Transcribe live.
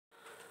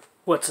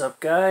What's up,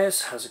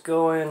 guys? How's it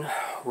going?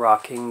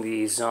 Rocking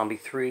the Zombie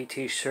 3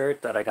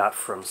 t-shirt that I got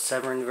from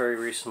Severin very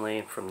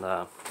recently, from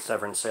the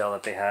Severin sale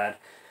that they had.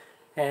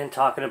 And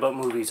talking about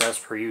movies as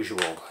per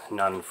usual.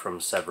 None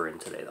from Severin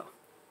today,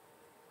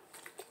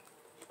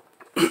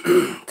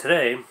 though.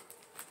 Today,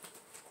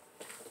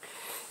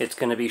 it's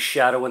going to be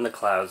Shadow in the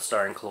Clouds,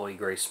 starring Chloe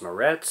Grace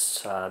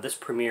Moretz. This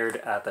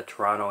premiered at the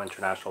Toronto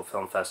International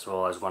Film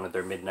Festival as one of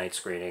their midnight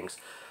screenings.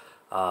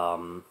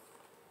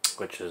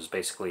 Which is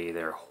basically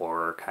their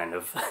horror kind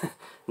of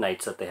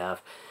nights that they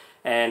have.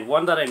 And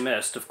one that I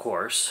missed, of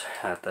course,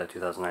 at the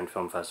 2009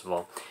 Film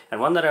Festival, and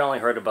one that I only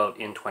heard about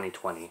in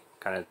 2020,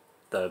 kind of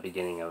the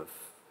beginning of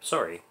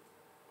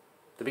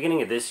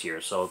this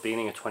year, so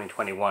beginning of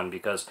 2021,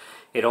 because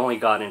it only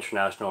got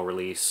international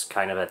release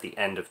kind of at the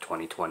end of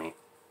 2020.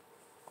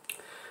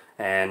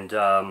 And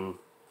I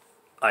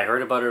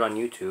heard about it on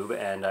YouTube,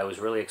 and I was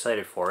really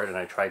excited for it, and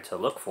I tried to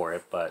look for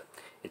it, but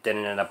it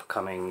didn't end up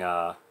coming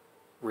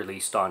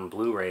released on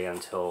Blu-ray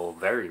until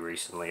very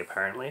recently,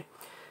 apparently.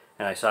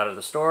 And I saw it at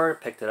the store,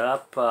 picked it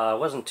up. It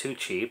wasn't too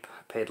cheap.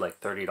 I paid like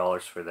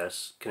 $30 for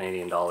this,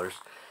 Canadian dollars.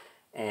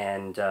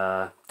 And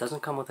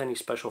doesn't come with any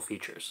special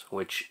features,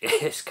 which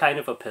is kind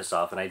of a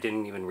piss-off, and I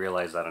didn't even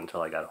realize that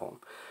until I got home.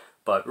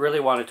 But really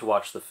wanted to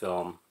watch the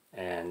film,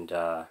 and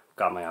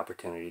got my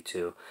opportunity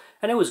to.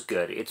 And it was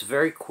good. It's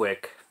very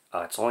quick.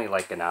 It's only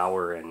like an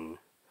hour and...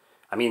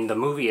 I mean, the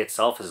movie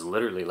itself is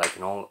literally like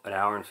an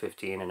hour and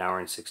 15, an hour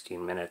and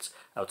 16 minutes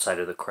outside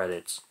of the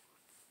credits.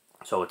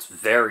 So it's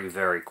very,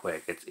 very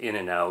quick. It's in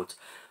and out.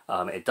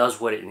 It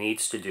does what it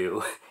needs to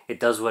do. It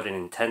does what it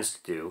intends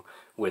to do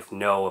with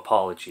no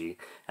apology.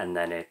 And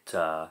then it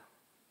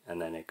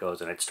goes.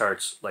 And it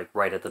starts like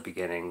right at the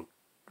beginning,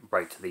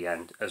 right to the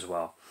end as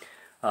well.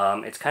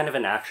 It's kind of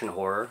an action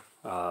horror.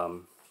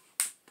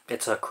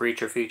 It's a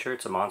creature feature.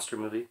 It's a monster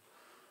movie.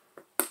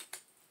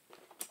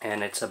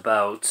 And it's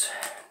about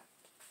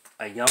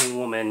a young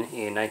woman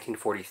in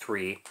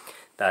 1943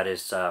 that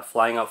is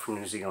flying out from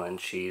New Zealand.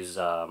 She's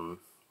blanking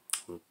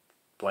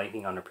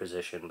on her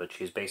position, but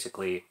she's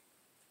basically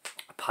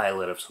a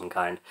pilot of some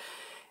kind.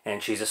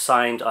 And she's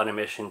assigned on a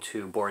mission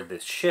to board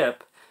this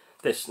ship,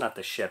 this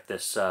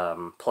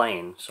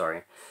plane,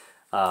 sorry,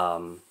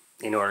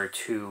 in order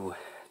to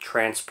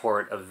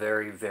transport a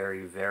very,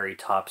 very, very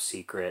top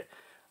secret,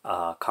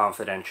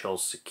 confidential,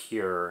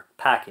 secure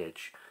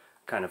package,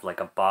 kind of like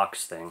a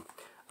box thing,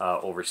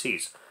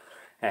 overseas.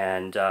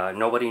 And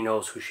nobody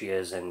knows who she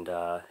is, and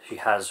she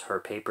has her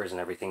papers and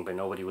everything, but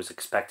nobody was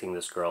expecting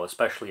this girl,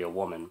 especially a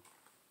woman,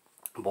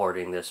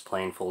 boarding this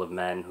plane full of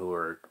men who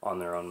are on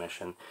their own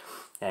mission.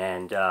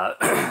 And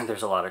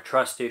there's a lot of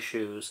trust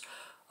issues.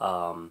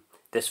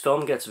 This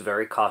film gets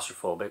very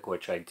claustrophobic,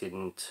 which I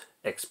didn't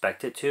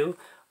expect it to.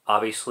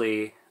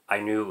 Obviously,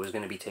 I knew it was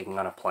going to be taking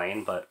on a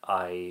plane, but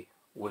I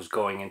was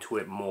going into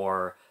it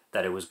more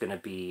that it was going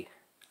to be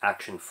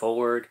action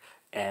forward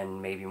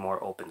and maybe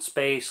more open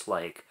space,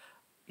 like,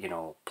 you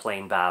know,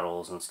 plane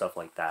battles and stuff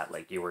like that.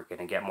 Like, you were going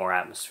to get more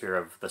atmosphere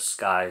of the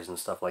skies and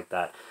stuff like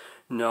that.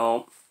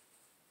 No.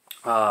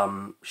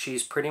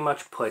 She's pretty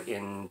much put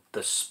in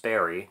the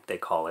Sperry, they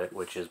call it,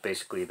 which is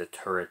basically the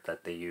turret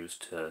that they use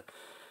to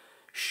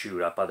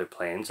shoot up other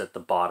planes at the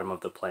bottom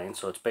of the plane.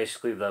 So it's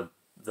basically the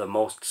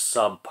most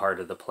sub part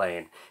of the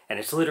plane. And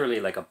it's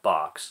literally like a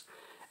box.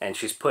 And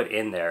she's put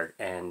in there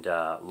and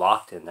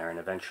locked in there, and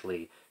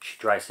eventually she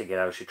tries to get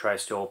out. She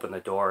tries to open the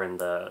door,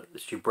 and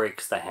she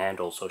breaks the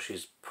handle, so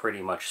she's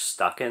pretty much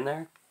stuck in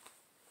there.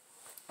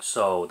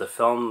 So the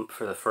film,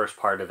 for the first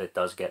part of it,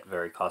 does get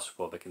very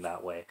claustrophobic in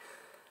that way.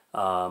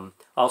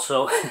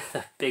 Also,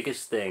 the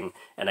biggest thing,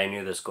 and I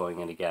knew this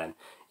going in again,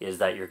 is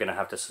that you're going to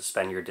have to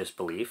suspend your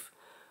disbelief,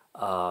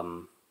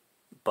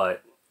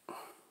 but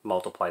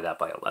multiply that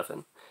by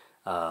 11.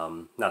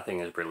 Nothing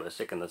is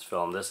realistic in this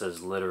film. This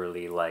is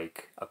literally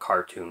like a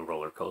cartoon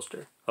roller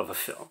coaster of a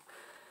film.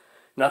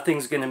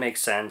 Nothing's gonna make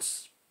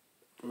sense.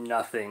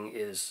 Nothing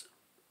is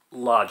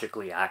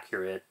logically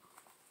accurate.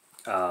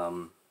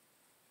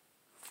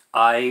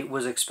 I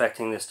was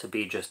expecting this to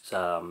be just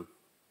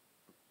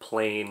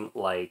plain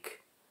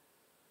like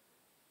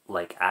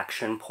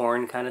action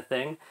porn kind of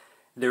thing.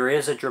 There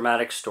is a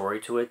dramatic story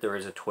to it. There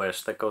is a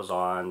twist that goes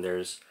on.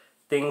 There's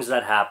things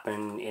that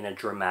happen in a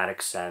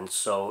dramatic sense,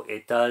 so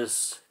it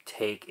does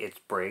take its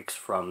breaks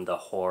from the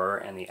horror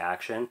and the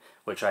action,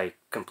 which I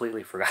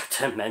completely forgot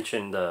to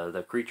mention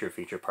the creature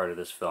feature part of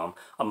this film.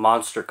 A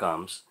monster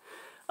comes.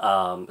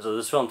 So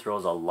this film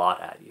throws a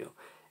lot at you.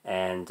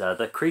 And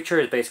the creature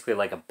is basically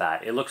like a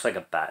bat. It looks like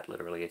a bat,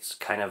 literally. It's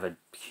kind of a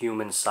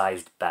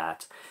human-sized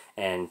bat.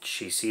 And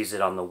she sees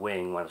it on the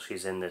wing while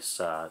she's in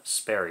this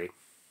Sperry.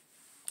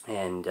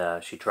 And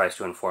she tries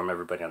to inform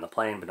everybody on the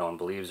plane, but no one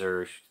believes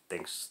her. She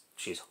thinks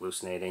she's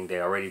hallucinating. They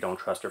already don't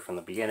trust her from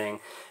the beginning.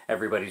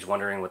 Everybody's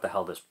wondering what the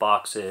hell this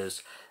box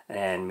is.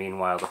 And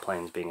meanwhile, the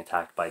plane's being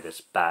attacked by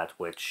this bat,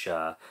 which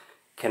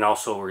can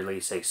also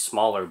release a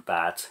smaller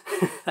bat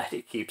that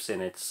it keeps in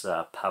its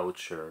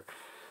pouch or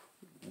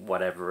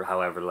whatever,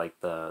 however,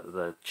 like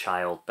the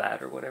child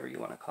bat or whatever you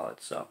want to call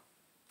it. So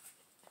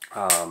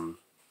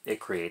it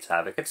creates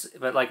havoc.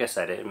 But like I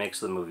said, it makes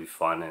the movie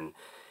fun, and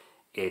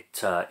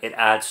it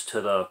adds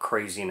to the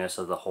craziness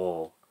of the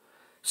whole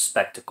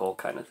spectacle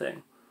kind of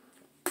thing.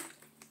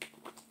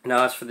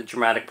 Now, as for the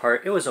dramatic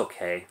part, it was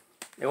okay.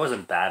 It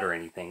wasn't bad or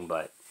anything,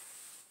 but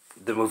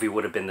the movie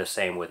would have been the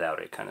same without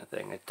it, kind of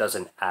thing. It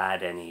doesn't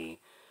add any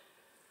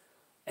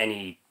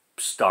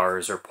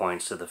stars or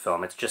points to the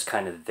film. It's just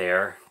kind of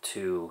there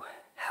to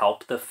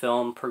help the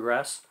film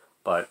progress,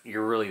 but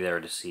you're really there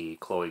to see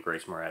Chloe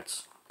Grace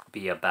Moretz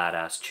be a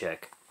badass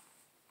chick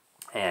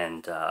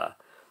and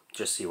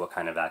just see what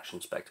kind of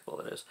action spectacle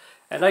it is.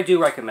 And I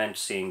do recommend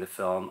seeing the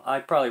film.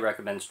 I'd probably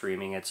recommend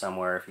streaming it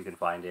somewhere if you can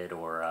find it,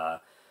 or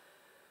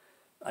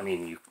I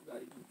mean, you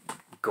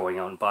going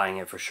out and buying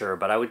it for sure,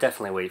 but I would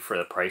definitely wait for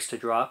the price to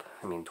drop.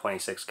 I mean,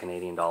 26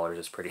 Canadian dollars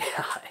is pretty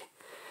high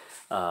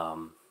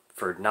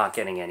for not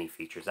getting any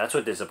features. That's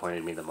what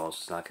disappointed me the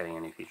most, is not getting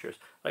any features.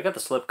 But I got the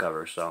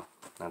slipcover, so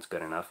that's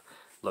good enough.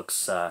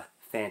 Looks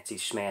fancy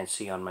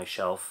schmancy on my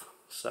shelf.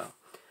 So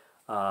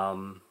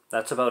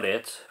that's about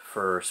it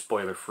for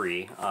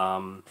spoiler-free.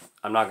 I'm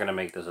not going to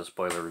make this a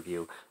spoiler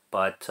review,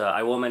 but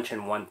I will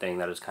mention one thing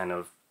that is kind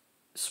of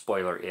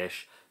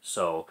spoiler-ish.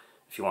 So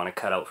if you want to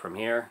cut out from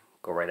here,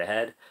 go right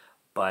ahead.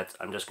 But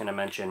I'm just going to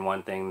mention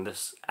one thing.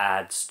 This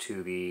adds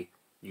to the,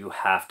 you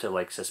have to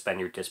like suspend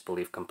your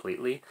disbelief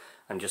completely.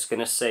 I'm just going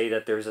to say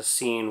that there's a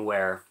scene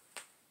where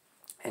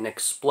an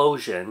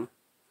explosion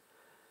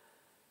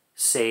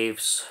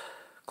saves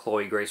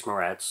Chloe Grace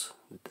Moretz,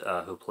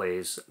 who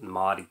plays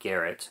Maude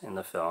Garrett in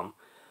the film,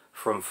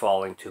 from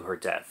falling to her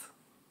death.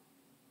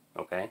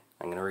 Okay?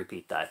 I'm going to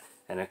repeat that.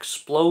 An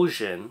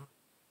explosion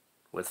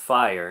with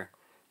fire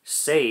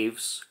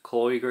saves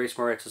Chloe Grace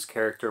Moretz's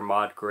character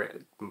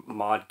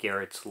Maude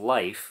Garrett's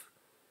life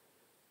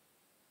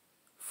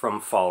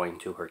from falling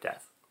to her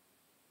death.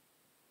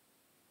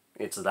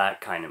 It's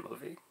that kind of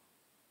movie.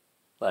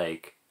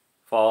 Like,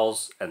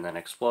 falls and then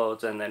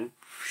explodes and then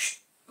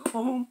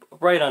boom,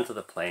 right onto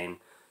the plane.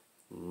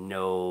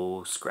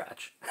 No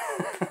scratch.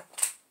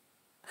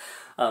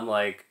 I'm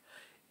like,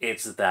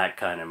 it's that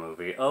kind of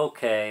movie.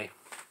 Okay,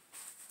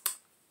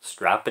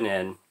 strapping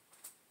in.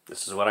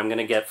 This is what I'm going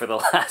to get for the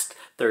last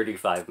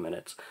 35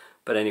 minutes.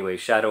 But anyway,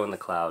 Shadow in the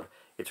Cloud.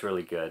 It's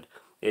really good.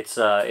 It's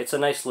a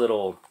nice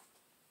little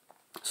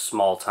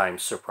small-time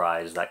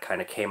surprise that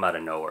kind of came out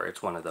of nowhere.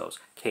 It's one of those.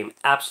 Came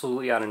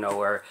absolutely out of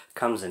nowhere,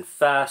 comes in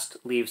fast,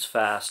 leaves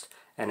fast,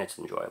 and it's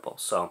enjoyable.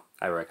 So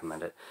I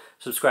recommend it.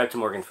 Subscribe to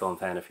Morgan Film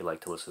Fan if you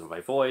like to listen to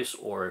my voice,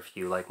 or if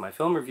you like my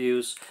film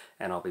reviews,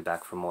 and I'll be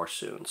back for more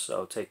soon.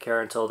 So take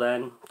care until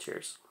then.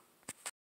 Cheers.